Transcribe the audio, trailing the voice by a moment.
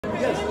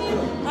Yes.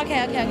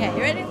 Okay.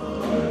 You ready?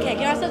 Okay,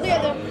 get ourselves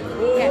together.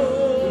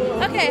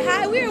 Okay,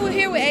 hi, we're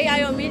here with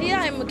AIO Media.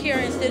 I'm a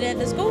current student at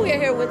the school. We're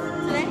here with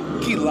today.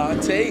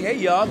 Kelontae. Hey,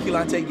 y'all.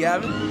 Kelontae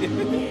Gavin.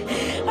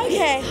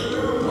 Okay,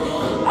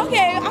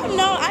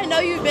 I know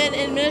you've been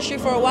in ministry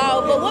for a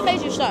while, but what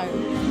made you start?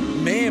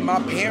 Man, my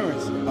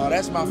parents.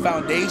 That's my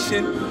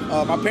foundation.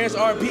 My parents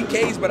aren't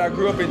PKs, but I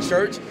grew up in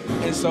church,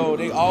 and so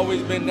they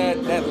always been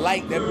that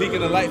light, that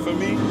beacon of light for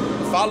me.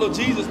 Follow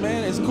Jesus,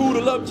 man. It's cool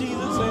to love Jesus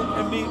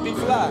and be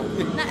fly.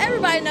 Now,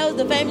 everybody knows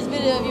the famous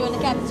video of you in the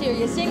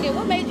cafeteria singing.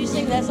 What made you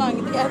sing that song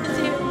in the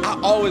cafeteria? I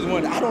always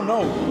wondered. I don't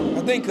know.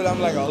 I think because I'm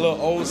like a little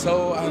old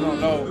soul. I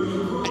don't know.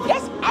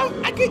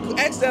 I get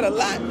asked that a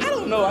lot. I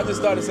don't know. I just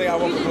started saying I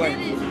won't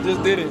complain.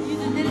 Just did it.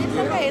 It's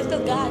okay. It's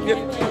because God.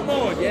 Yeah, come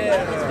on,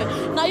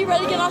 yeah. Now, you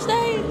ready to get on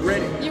stage?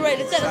 Ready. You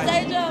ready to set the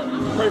stage up?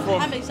 Pray for me.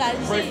 I'm excited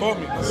to Pray see for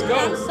me. Let's go.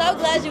 I'm so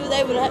glad you was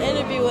able to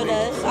interview with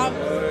us. I'm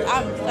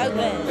so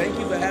glad. Thank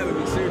you for having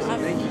me. Seriously,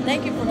 thank you.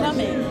 Thank you for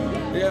coming.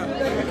 Yeah.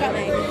 For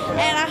coming.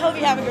 And I hope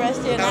you have a good rest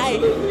of your night.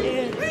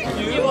 Absolutely. Thank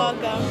you. You're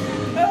welcome.